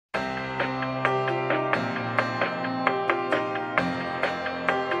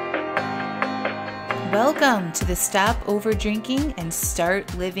Welcome to the Stop Over Drinking and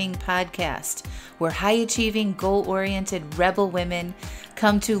Start Living podcast, where high-achieving, goal-oriented rebel women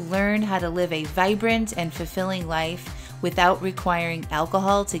come to learn how to live a vibrant and fulfilling life without requiring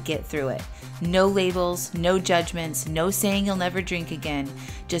alcohol to get through it. No labels, no judgments, no saying you'll never drink again.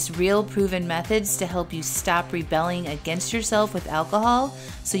 Just real proven methods to help you stop rebelling against yourself with alcohol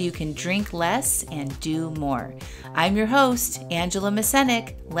so you can drink less and do more. I'm your host, Angela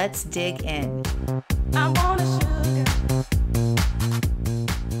Mascenik. Let's dig in. I want sugar.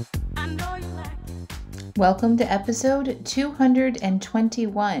 Welcome to episode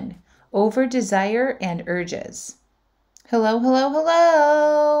 221, Over Desire and Urges. Hello, hello,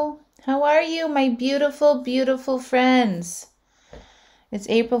 hello. How are you, my beautiful, beautiful friends? It's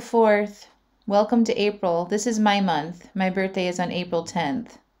April 4th. Welcome to April. This is my month. My birthday is on April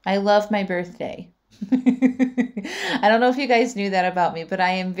 10th. I love my birthday. I don't know if you guys knew that about me, but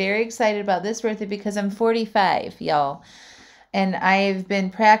I am very excited about this birthday because I'm 45, y'all. And I've been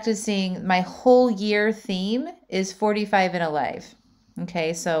practicing, my whole year theme is 45 and alive.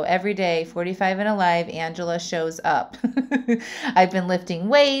 Okay, so every day, 45 and alive, Angela shows up. I've been lifting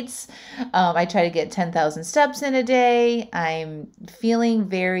weights. I try to get 10,000 steps in a day. I'm feeling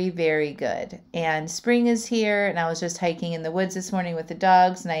very, very good. And spring is here, and I was just hiking in the woods this morning with the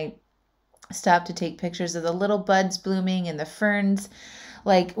dogs, and I stopped to take pictures of the little buds blooming and the ferns.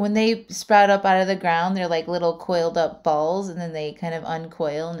 Like when they sprout up out of the ground, they're like little coiled up balls, and then they kind of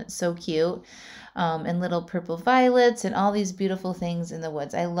uncoil, and it's so cute. And little purple violets and all these beautiful things in the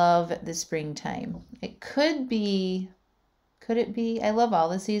woods. I love the springtime. Could it be? I love all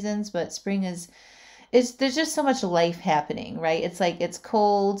the seasons, but spring there's just so much life happening, right? It's like it's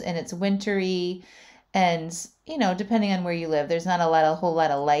cold and it's wintry, and depending on where you live, there's not a whole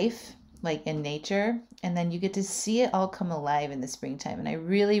lot of life like in nature, and then you get to see it all come alive in the springtime. And I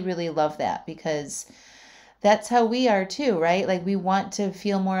really, really love that because that's how we are too, right? Like we want to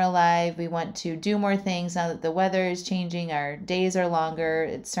feel more alive. We want to do more things now that the weather is changing. Our days are longer.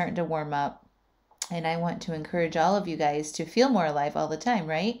 It's starting to warm up. And I want to encourage all of you guys to feel more alive all the time,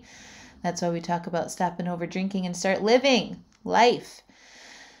 right? That's why we talk about stopping over drinking and start living life.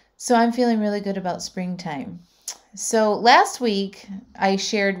 So I'm feeling really good about springtime. So last week I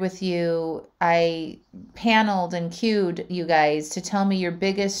shared with you, I paneled and cued you guys to tell me your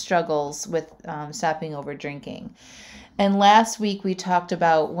biggest struggles with stopping over drinking. And last week we talked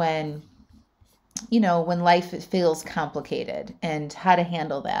about when life feels complicated and how to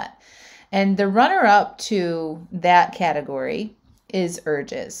handle that. And the runner-up to that category is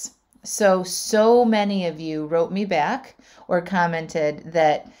urges. So many of you wrote me back or commented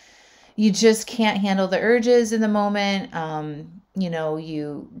that you just can't handle the urges in the moment.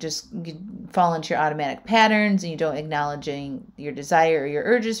 You fall into your automatic patterns and you don't acknowledging your desire or your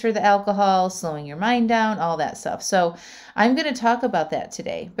urges for the alcohol, slowing your mind down, all that stuff. So I'm going to talk about that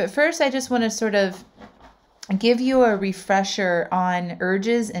today. But first, I just want to sort of give you a refresher on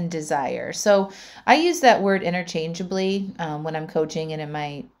urges and desire. So I use that word interchangeably when I'm coaching and in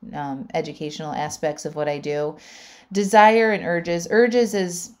my educational aspects of what I do. Desire and urges. Urges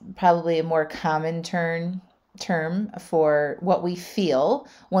is probably a more common term for what we feel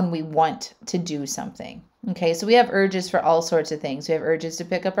when we want to do something. Okay, so we have urges for all sorts of things. We have urges to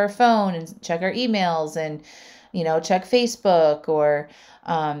pick up our phone and check our emails and, check Facebook, or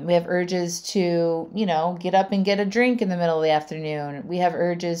we have urges to, get up and get a drink in the middle of the afternoon. We have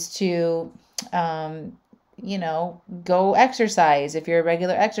urges to, go exercise. If you're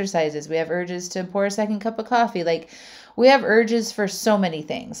regular exercises, we have urges to pour a second cup of coffee. Like we have urges for so many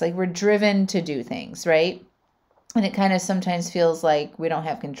things. Like we're driven to do things, right? And it kind of sometimes feels like we don't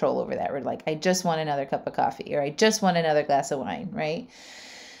have control over that. We're like, I just want another cup of coffee, or I just want another glass of wine, right?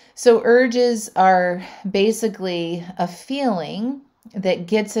 So urges are basically a feeling that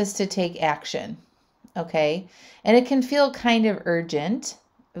gets us to take action. Okay. And it can feel kind of urgent.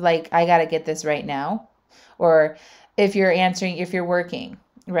 Like I got to get this right now. Or if you're working,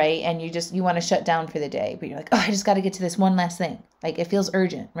 right, and you want to shut down for the day, but you're like, oh, I just got to get to this one last thing. Like it feels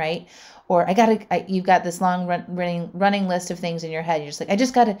urgent, right? Or you've got this long running list of things in your head. You're just like, I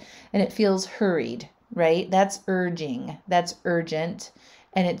just got to, and it feels hurried, right? That's urging. That's urgent.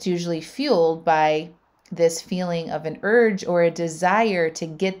 And it's usually fueled by this feeling of an urge or a desire to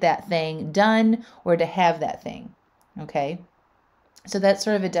get that thing done or to have that thing. Okay. So that's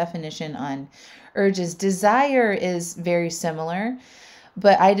sort of a definition on urges. Desire is very similar,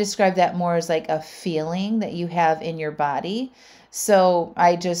 but I describe that more as like a feeling that you have in your body. So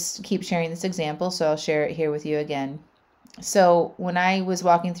I just keep sharing this example, so I'll share it here with you again. So when I was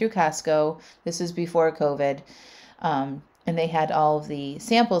walking through Costco, this was before COVID, and they had all of the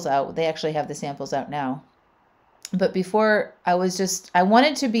samples out. They actually have the samples out now. But before, I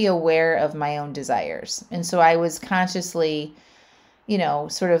wanted to be aware of my own desires. And so I was consciously,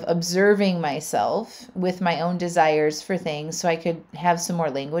 sort of observing myself with my own desires for things so I could have some more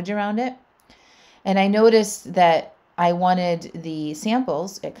language around it. And I noticed that I wanted the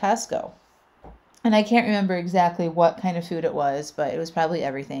samples at Costco. And I can't remember exactly what kind of food it was, but it was probably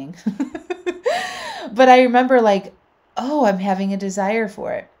everything. But I remember like, oh, I'm having a desire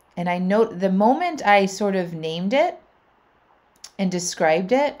for it. And I know the moment I sort of named it and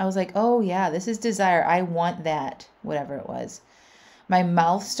described it, I was like, oh yeah, this is desire. I want that, whatever it was. My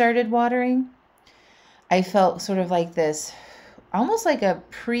mouth started watering. I felt sort of like this, almost like a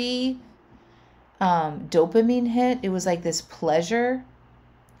dopamine hit. It was like this pleasure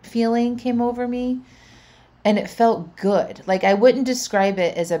feeling came over me, and it felt good. Like I wouldn't describe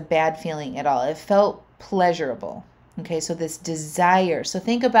it as a bad feeling at all. It felt pleasurable. Okay, so this desire. So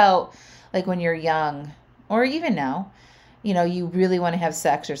think about like when you're young, or even now, you really want to have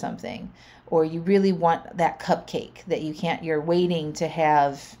sex or something, or you really want that cupcake that you're waiting to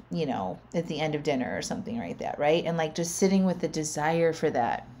have, at the end of dinner or something like that, right? And like just sitting with the desire for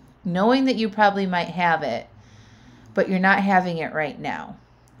that, knowing that you probably might have it, but you're not having it right now.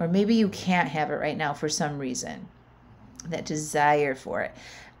 Or maybe you can't have it right now for some reason. That desire for it.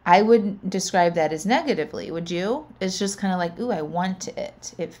 I wouldn't describe that as negatively, would you? It's just kind of like, ooh, I want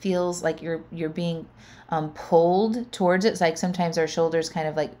it. It feels like you're being pulled towards it. It's like sometimes our shoulders kind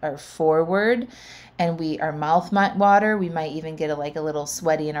of like are forward, and our mouth might water. We might even get a little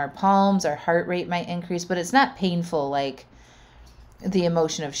sweaty in our palms. Our heart rate might increase, but it's not painful like the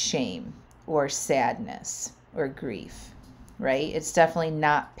emotion of shame or sadness or grief, right? It's definitely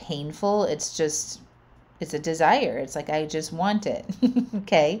not painful. It's a desire. It's like, I just want it.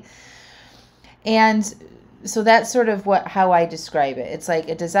 Okay. And so that's sort of how I describe it. It's like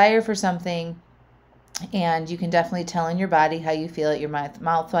a desire for something, and you can definitely tell in your body how you feel it. Your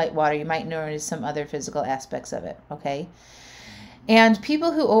mouth might water. You might notice some other physical aspects of it. Okay. And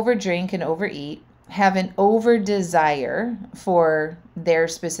people who overdrink and overeat have an over desire for their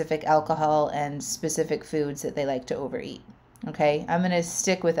specific alcohol and specific foods that they like to overeat. Okay. I'm going to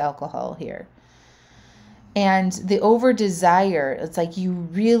stick with alcohol here. And the over desire, it's like you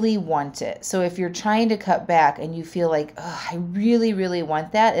really want it. So if you're trying to cut back and you feel like, oh, I really, really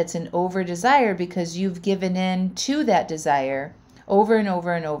want that, it's an over desire because you've given in to that desire over and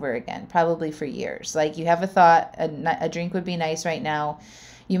over and over again, probably for years. Like you have a thought, a drink would be nice right now.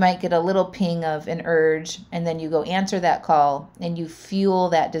 You might get a little ping of an urge, and then you go answer that call and you fuel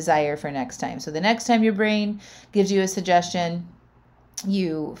that desire for next time. So the next time your brain gives you a suggestion,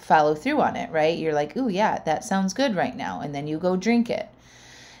 you follow through on it, right? You're like, ooh, yeah, that sounds good right now. And then you go drink it.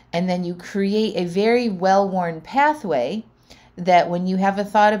 And then you create a very well-worn pathway that when you have a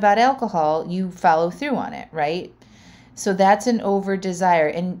thought about alcohol, you follow through on it, right? So that's an over desire.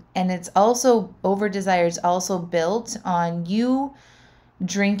 And it's also, over desire is also built on you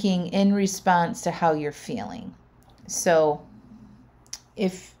drinking in response to how you're feeling. So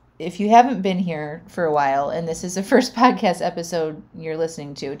if you haven't been here for a while, and this is the first podcast episode you're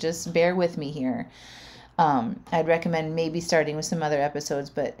listening to, just bear with me here. I'd recommend maybe starting with some other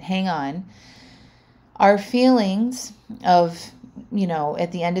episodes, but hang on. Our feelings of,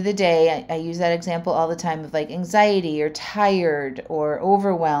 at the end of the day, I use that example all the time of like anxiety or tired or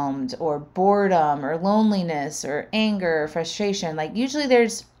overwhelmed or boredom or loneliness or anger or frustration. Like usually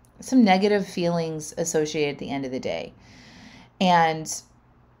there's some negative feelings associated at the end of the day. And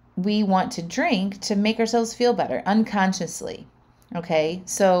we want to drink to make ourselves feel better unconsciously. Okay.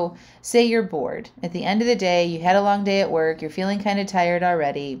 So say you're bored at the end of the day, you had a long day at work, you're feeling kind of tired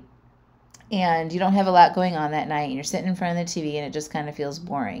already, and you don't have a lot going on that night, and you're sitting in front of the TV and it just kind of feels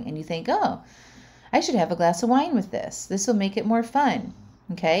boring. And you think, oh, I should have a glass of wine with this. This will make it more fun.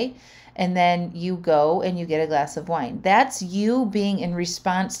 Okay. And then you go and you get a glass of wine. That's you being in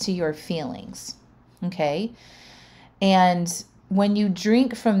response to your feelings. Okay. And when you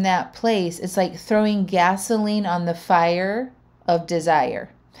drink from that place, it's like throwing gasoline on the fire of desire.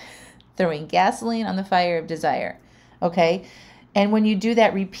 Throwing gasoline on the fire of desire. Okay? And when you do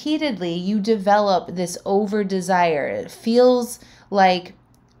that repeatedly, you develop this over desire. It feels like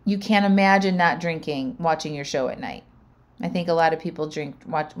you can't imagine not drinking, watching your show at night. I think a lot of people drink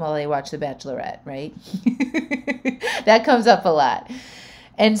while they watch The Bachelorette, right? That comes up a lot.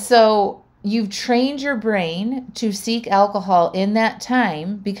 And so you've trained your brain to seek alcohol in that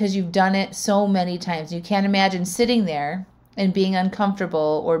time because you've done it so many times. You can't imagine sitting there and being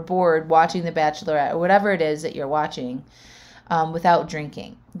uncomfortable or bored watching The Bachelorette or whatever it is that you're watching without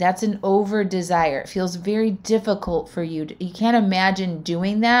drinking. That's an over desire. It feels very difficult for you. You can't imagine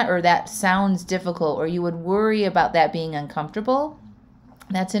doing that, or that sounds difficult, or you would worry about that being uncomfortable.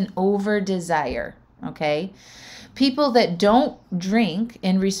 That's an over desire, okay? People that don't drink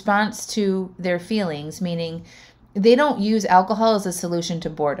in response to their feelings, meaning they don't use alcohol as a solution to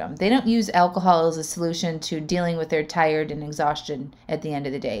boredom. They don't use alcohol as a solution to dealing with their tired and exhaustion at the end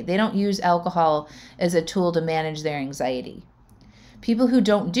of the day. They don't use alcohol as a tool to manage their anxiety. People who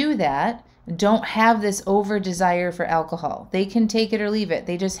don't do that don't have this over desire for alcohol. They can take it or leave it.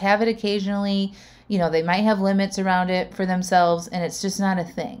 They just have it occasionally. You know, they might have limits around it for themselves, and it's just not a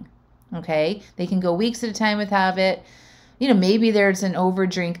thing. Okay? They can go weeks at a time without it. You know, maybe there's an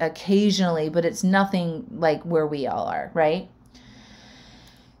overdrink occasionally, but it's nothing like where we all are, right?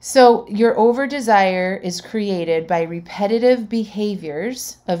 So your over desire is created by repetitive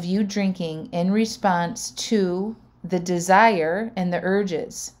behaviors of you drinking in response to the desire and the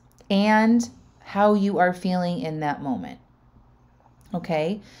urges and how you are feeling in that moment.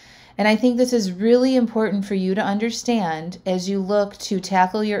 Okay? And I think this is really important for you to understand as you look to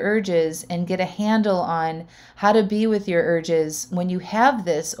tackle your urges and get a handle on how to be with your urges when you have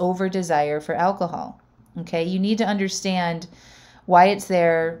this over desire for alcohol. Okay? You need to understand why it's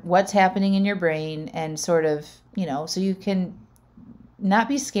there, what's happening in your brain, and sort of, you know, so you can not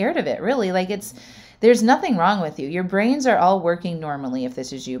be scared of it, really. Like, there's nothing wrong with you. Your brains are all working normally, if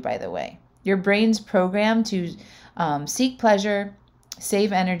this is you, by the way. Your brain's programmed to seek pleasure,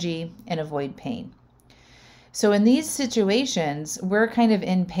 save energy, and avoid pain. So in these situations, we're kind of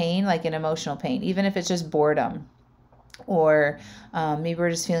in pain, like in emotional pain, even if it's just boredom, or maybe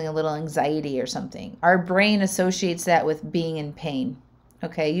we're just feeling a little anxiety or something. Our brain associates that with being in pain,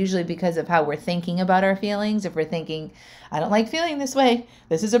 okay? Usually because of how we're thinking about our feelings. If we're thinking, I don't like feeling this way,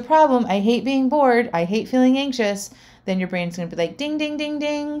 this is a problem, I hate being bored, I hate feeling anxious, then your brain's going to be like, ding, ding, ding,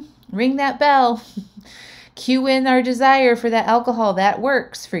 ding, ring that bell. Cue in our desire for that alcohol. That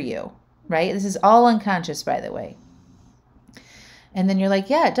works for you, right? This is all unconscious, by the way. And then you're like,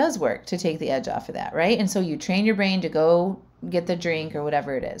 yeah, it does work to take the edge off of that, right? And so you train your brain to go get the drink or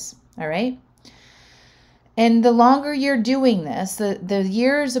whatever it is, all right? And the longer you're doing this, the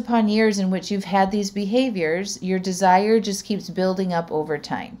years upon years in which you've had these behaviors, your desire just keeps building up over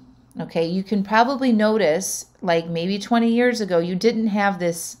time. Okay, you can probably notice, like maybe 20 years ago, you didn't have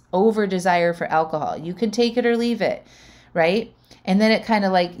this over desire for alcohol. You could take it or leave it, right? And then it kind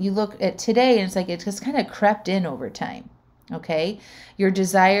of like, you look at today and it's like it just kind of crept in over time, okay? Your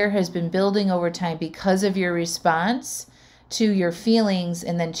desire has been building over time because of your response to your feelings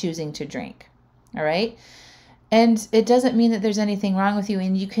and then choosing to drink, all right? And it doesn't mean that there's anything wrong with you,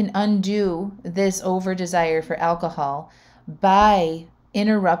 and you can undo this over desire for alcohol by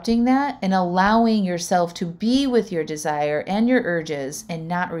interrupting that and allowing yourself to be with your desire and your urges and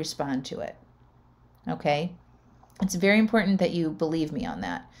not respond to it. Okay? It's very important that you believe me on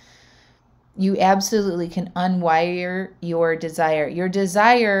that. You absolutely can unwire your desire. Your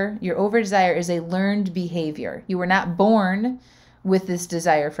desire, your over desire, is a learned behavior. You were not born with this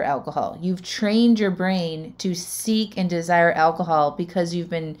desire for alcohol. You've trained your brain to seek and desire alcohol because you've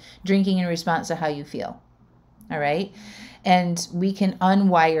been drinking in response to how you feel. All right? And we can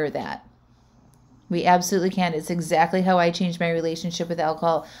unwire that. We absolutely can. It's exactly how I changed my relationship with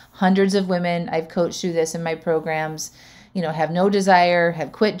alcohol. Hundreds of women I've coached through this in my programs, you know, have no desire,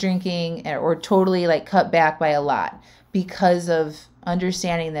 have quit drinking, or totally like cut back by a lot because of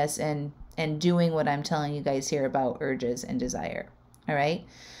understanding this and doing what I'm telling you guys here about urges and desire. All right.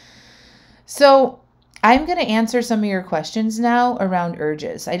 So I'm going to answer some of your questions now around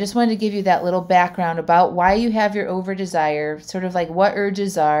urges. I just wanted to give you that little background about why you have your over desire, sort of like what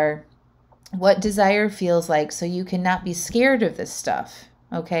urges are, what desire feels like, so you cannot be scared of this stuff.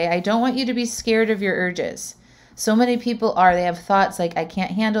 Okay? I don't want you to be scared of your urges. So many people are. They have thoughts like, I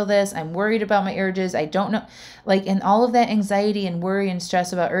can't handle this. I'm worried about my urges. I don't know. Like, and all of that anxiety and worry and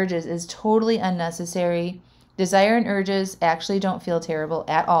stress about urges is totally unnecessary. Desire and urges actually don't feel terrible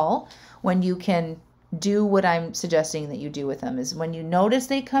at all when you can do what I'm suggesting that you do with them. Is when you notice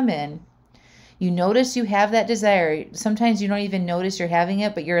they come in, you notice you have that desire. Sometimes you don't even notice you're having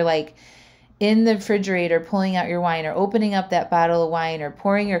it, but you're like in the refrigerator pulling out your wine or opening up that bottle of wine or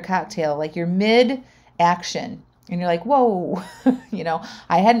pouring your cocktail, like you're mid-action. And you're like, whoa, you know,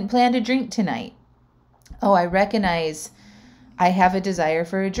 I hadn't planned a drink tonight. Oh, I recognize I have a desire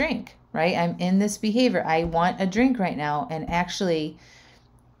for a drink, right? I'm in this behavior. I want a drink right now. And actually,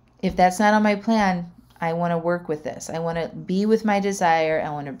 if that's not on my plan, I want to work with this. I want to be with my desire. I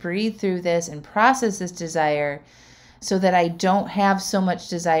want to breathe through this and process this desire so that I don't have so much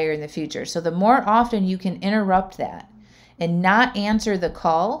desire in the future. So the more often you can interrupt that and not answer the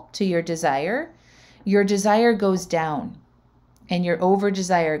call to your desire goes down and your over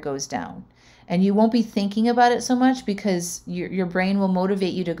desire goes down. And you won't be thinking about it so much because your brain will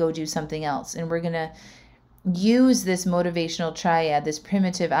motivate you to go do something else. And we're going to use this motivational triad, this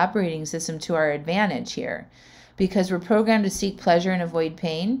primitive operating system, to our advantage here, because we're programmed to seek pleasure and avoid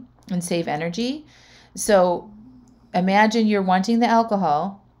pain and save energy. So imagine you're wanting the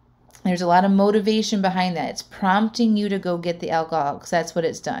alcohol. There's a lot of motivation behind that. It's prompting you to go get the alcohol because that's what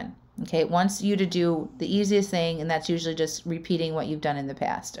it's done. Okay, it wants you to do the easiest thing, and that's usually just repeating what you've done in the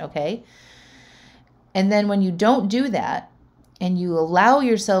past. Okay, and then when you don't do that, and you allow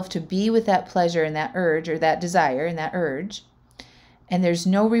yourself to be with that pleasure and that urge, or that desire and that urge, and there's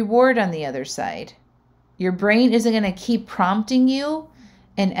no reward on the other side, your brain isn't going to keep prompting you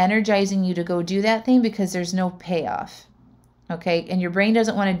and energizing you to go do that thing because there's no payoff. Okay, and your brain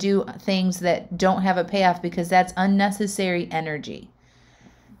doesn't want to do things that don't have a payoff because that's unnecessary energy,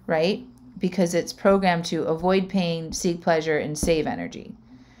 right? Because it's programmed to avoid pain, seek pleasure, and save energy.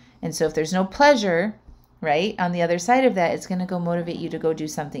 And so if there's no pleasure, right, on the other side of that, it's going to go motivate you to go do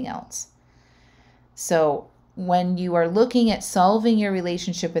something else. So when you are looking at solving your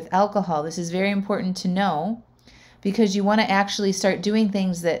relationship with alcohol, this is very important to know, because you want to actually start doing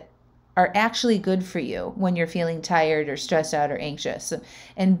things that are actually good for you when you're feeling tired or stressed out or anxious,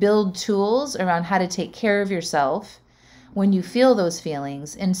 and build tools around how to take care of yourself when you feel those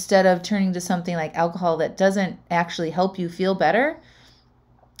feelings, instead of turning to something like alcohol that doesn't actually help you feel better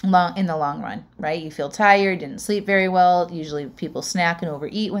in the long run, right? You feel tired, didn't sleep very well. Usually people snack and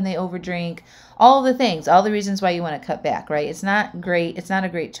overeat when they overdrink. All the things, all the reasons why you want to cut back, right? It's not great. It's not a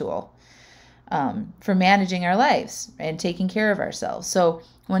great tool for managing our lives and taking care of ourselves. So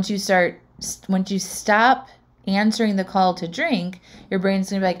once you stop answering the call to drink, your brain's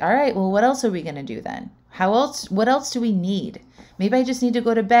going to be like, all right, well, what else are we going to do then? What else do we need? Maybe I just need to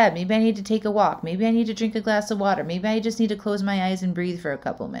go to bed. Maybe I need to take a walk. Maybe I need to drink a glass of water. Maybe I just need to close my eyes and breathe for a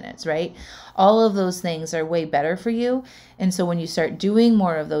couple minutes, right? All of those things are way better for you. And so when you start doing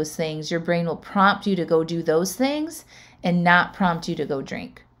more of those things, your brain will prompt you to go do those things and not prompt you to go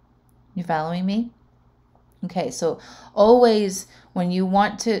drink. You following me? Okay, so always when you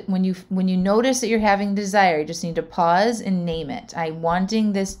notice that you're having desire, you just need to pause and name it. I'm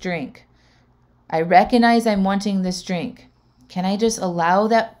wanting this drink. I recognize I'm wanting this drink. Can I just allow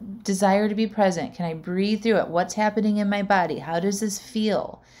that desire to be present? Can I breathe through it? What's happening in my body? How does this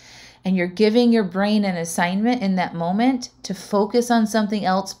feel? And you're giving your brain an assignment in that moment to focus on something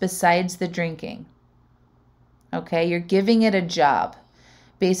else besides the drinking. Okay, you're giving it a job,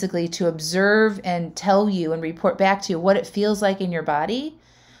 basically, to observe and tell you and report back to you what it feels like in your body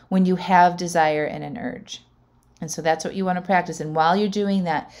when you have desire and an urge. And so that's what you want to practice. And while you're doing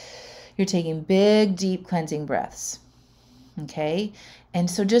that, you're taking big, deep cleansing breaths. Okay? And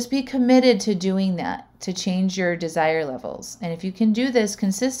so just be committed to doing that to change your desire levels. And if you can do this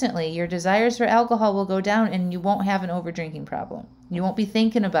consistently, your desires for alcohol will go down and you won't have an overdrinking problem. You won't be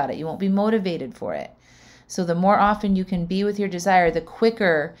thinking about it. You won't be motivated for it. So the more often you can be with your desire, the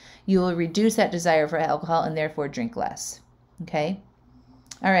quicker you will reduce that desire for alcohol and therefore drink less. Okay?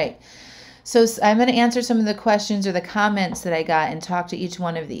 All right. So I'm going to answer some of the questions or the comments that I got and talk to each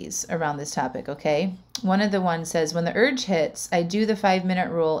one of these around this topic, okay? One of the ones says, when the urge hits, I do the 5-minute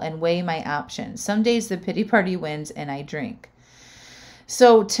rule and weigh my options. Some days the pity party wins and I drink.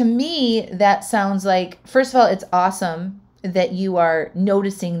 So to me, that sounds like, first of all, it's awesome that you are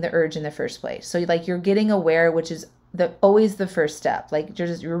noticing the urge in the first place. So like you're getting aware, which is always the first step. Like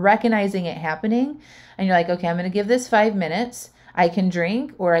you're recognizing it happening and you're like, okay, I'm going to give this 5 minutes. I can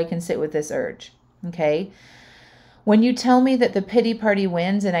drink or I can sit with this urge, okay? When you tell me that the pity party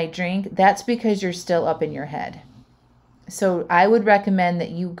wins and I drink, that's because you're still up in your head. So I would recommend that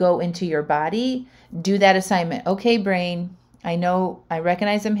you go into your body, do that assignment. Okay, brain, I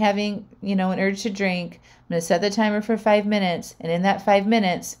recognize I'm having, an urge to drink. I'm going to set the timer for 5 minutes. And in that 5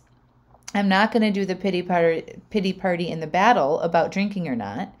 minutes, I'm not going to do the pity party in the battle about drinking or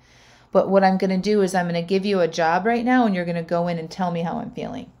not. But what I'm going to do is I'm going to give you a job right now, and you're going to go in and tell me how I'm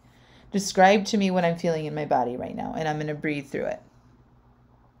feeling. Describe to me what I'm feeling in my body right now, and I'm going to breathe through it.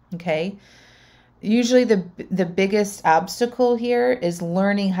 Okay? Usually the biggest obstacle here is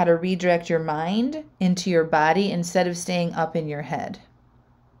learning how to redirect your mind into your body instead of staying up in your head.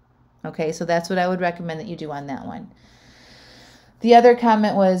 Okay? So that's what I would recommend that you do on that one. The other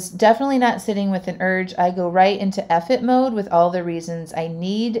comment was, definitely not sitting with an urge. I go right into F-it mode with all the reasons I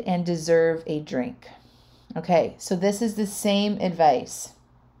need and deserve a drink. Okay, so this is the same advice.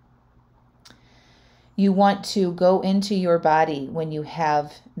 You want to go into your body when you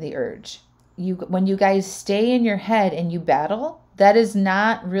have the urge. when you guys stay in your head and you battle, that is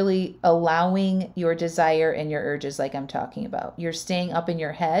not really allowing your desire and your urges like I'm talking about. You're staying up in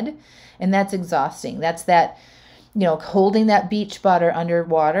your head, and that's exhausting. That's that, holding that beach butter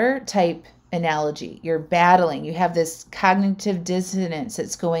underwater type analogy. You're battling. You have this cognitive dissonance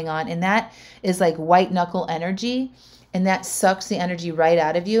that's going on, and that is like white knuckle energy, and that sucks the energy right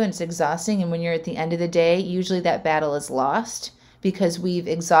out of you, and it's exhausting. And when you're at the end of the day, usually that battle is lost because we've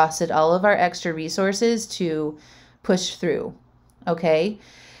exhausted all of our extra resources to push through. Okay?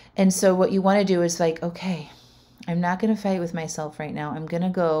 And so what you want to do is like, okay, I'm not going to fight with myself right now. I'm going to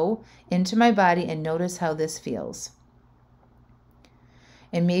go into my body and notice how this feels.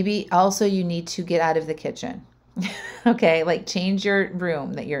 And maybe also you need to get out of the kitchen. Okay, like change your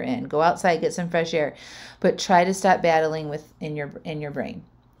room that you're in. Go outside, get some fresh air, but try to stop battling in your brain.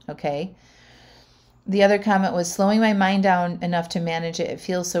 Okay? The other comment was slowing my mind down enough to manage it. It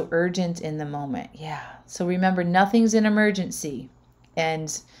feels so urgent in the moment. Yeah. So remember, nothing's an emergency.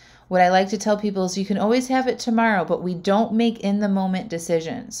 And what I like to tell people is you can always have it tomorrow, but we don't make in-the-moment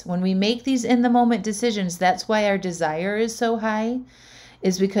decisions. When we make these in-the-moment decisions, that's why our desire is so high,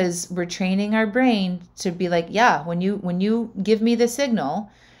 is because we're training our brain to be like, yeah, when you give me the signal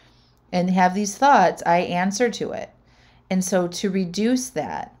and have these thoughts, I answer to it. And so to reduce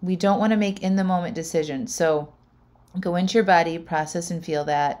that, we don't want to make in-the-moment decisions. So go into your body, process and feel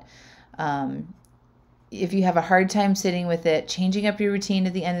that. If you have a hard time sitting with it, changing up your routine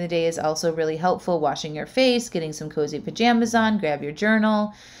at the end of the day is also really helpful. Washing your face, getting some cozy pajamas on, grab your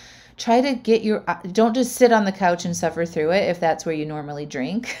journal. Try to don't just sit on the couch and suffer through it if that's where you normally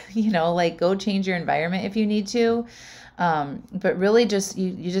drink. Like go change your environment if you need to. But really just,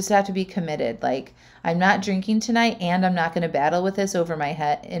 you just have to be committed. Like, I'm not drinking tonight, and I'm not going to battle with this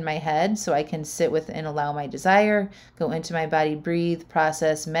in my head, so I can sit with and allow my desire, go into my body, breathe,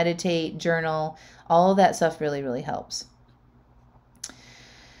 process, meditate, journal. All of that stuff really, really helps.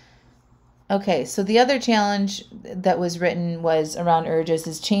 Okay, so the other challenge that was written was around urges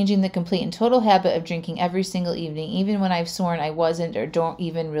is changing the complete and total habit of drinking every single evening, even when I've sworn I wasn't or don't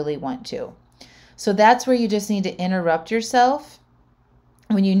even really want to. So that's where you just need to interrupt yourself.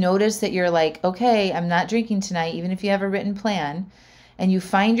 When you notice that you're like, okay, I'm not drinking tonight, even if you have a written plan, and you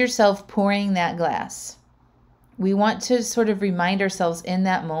find yourself pouring that glass. We want to sort of remind ourselves in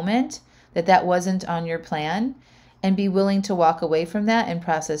that moment that that wasn't on your plan, and be willing to walk away from that and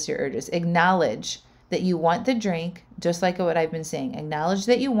process your urges. Acknowledge that you want the drink, just like what I've been saying. Acknowledge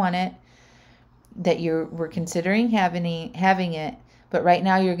that you want it, that you were considering having it, but right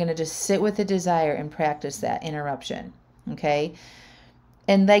now you're going to just sit with the desire and practice that interruption. Okay?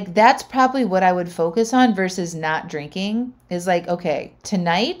 And like that's probably what I would focus on versus not drinking is like, okay,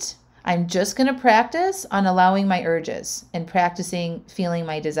 tonight I'm just going to practice on allowing my urges and practicing feeling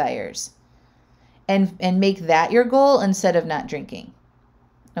my desires. And make that your goal instead of not drinking.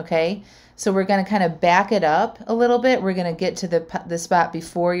 Okay? So we're going to kind of back it up a little bit. We're going to get to the spot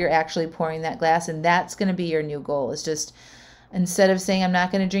before you're actually pouring that glass, and that's going to be your new goal. It's just instead of saying I'm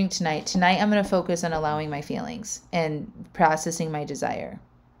not going to drink tonight I'm going to focus on allowing my feelings and processing my desire.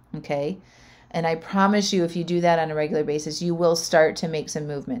 Okay? And I promise you, if you do that on a regular basis, you will start to make some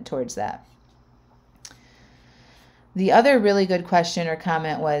movement towards that. The other really good question or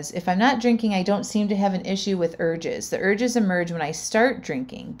comment was, if I'm not drinking, I don't seem to have an issue with urges. The urges emerge when I start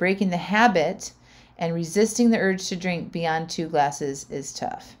drinking. Breaking the habit and resisting the urge to drink beyond 2 glasses is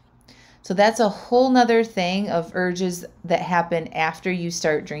tough. So that's a whole nother thing of urges that happen after you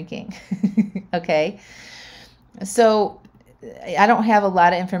start drinking. Okay? So I don't have a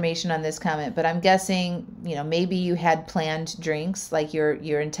lot of information on this comment, but I'm guessing, maybe you had planned drinks, like you're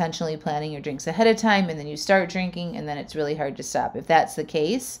intentionally planning your drinks ahead of time, and then you start drinking, and then it's really hard to stop. If that's the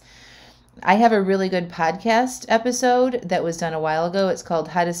case, I have a really good podcast episode that was done a while ago. It's called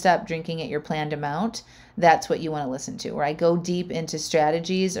How to Stop Drinking at Your Planned Amount. That's what you want to listen to, where I go deep into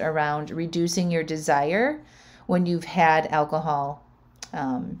strategies around reducing your desire when you've had alcohol.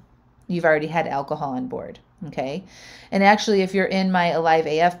 You've already had alcohol on board. Okay. And actually, if you're in my Alive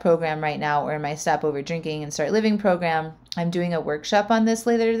AF program right now, or in my Stop Over Drinking and Start Living program, I'm doing a workshop on this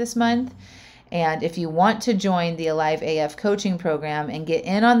later this month. And if you want to join the Alive AF coaching program and get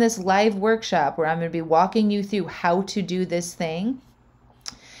in on this live workshop where I'm going to be walking you through how to do this thing,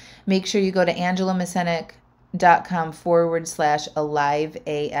 make sure you go to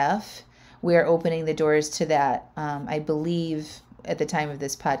angelamascenik.com/AliveAF. We're opening the doors to that, I believe, at the time of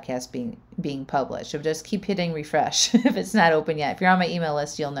this podcast being published. So just keep hitting refresh if it's not open yet. If you're on my email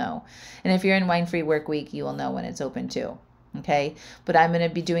list, you'll know. And if you're in Wine Free Work Week, you will know when it's open too. Okay, but I'm going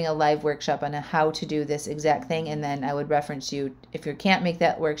to be doing a live workshop on how to do this exact thing. And then I would reference you, if you can't make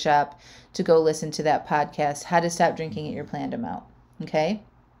that workshop, to go listen to that podcast, How to Stop Drinking at Your Planned Amount. Okay.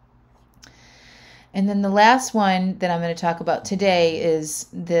 And then the last one that I'm going to talk about today is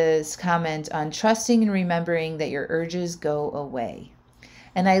this comment on trusting and remembering that your urges go away.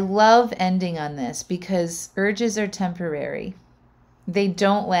 And I love ending on this because urges are temporary. They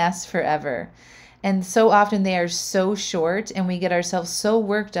don't last forever. And so often they are so short, and we get ourselves so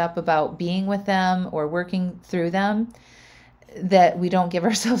worked up about being with them or working through them that we don't give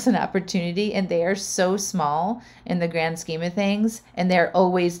ourselves an opportunity. And they are so small in the grand scheme of things, and they're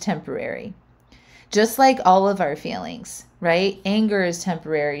always temporary. Just like all of our feelings, right? Anger is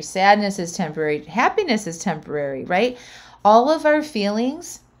temporary. Sadness is temporary. Happiness is temporary, right? All of our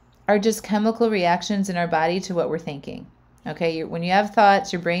feelings are just chemical reactions in our body to what we're thinking. Okay, when you have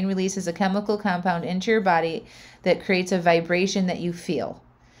thoughts, your brain releases a chemical compound into your body that creates a vibration that you feel.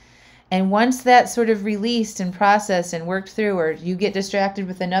 And once that's sort of released and processed and worked through, or you get distracted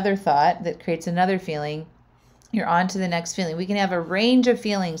with another thought that creates another feeling, you're on to the next feeling. We can have a range of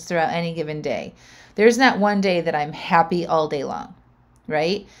feelings throughout any given day. There's not one day that I'm happy all day long,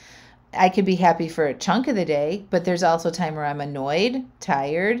 right? I could be happy for a chunk of the day, but there's also a time where I'm annoyed,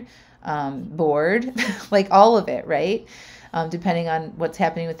 tired, bored, like all of it, right? Depending on what's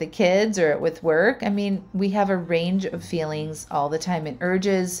happening with the kids or with work. I mean, we have a range of feelings all the time, and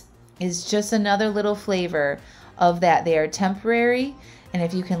urges is just another little flavor of that. They are temporary, and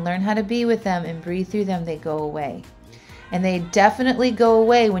if you can learn how to be with them and breathe through them, they go away. And they definitely go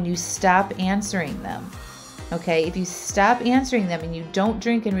away when you stop answering them. Okay, if you stop answering them and you don't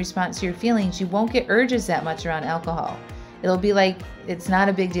drink in response to your feelings, you won't get urges that much around alcohol. It'll be like it's not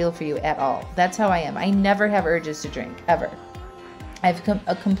a big deal for you at all. That's how I am. I never have urges to drink, ever. I've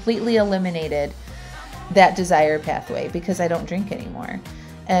completely eliminated that desire pathway because I don't drink anymore.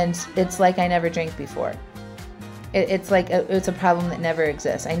 And it's like I never drank before. It's like it's a problem that never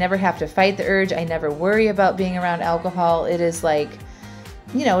exists. I never have to fight the urge. I never worry about being around alcohol. It is like,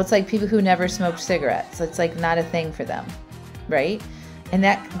 you know, it's like people who never smoked cigarettes. It's like not a thing for them, right? And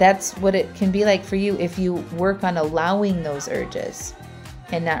that's what it can be like for you if you work on allowing those urges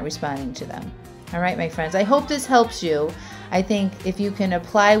and not responding to them. All right, my friends, I hope this helps you. I think if you can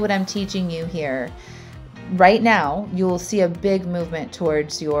apply what I'm teaching you here right now, you will see a big movement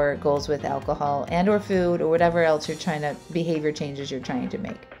towards your goals with alcohol and or food or whatever else you're trying to, behavior changes you're trying to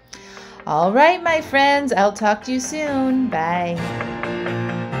make. All right, my friends, I'll talk to you soon. Bye.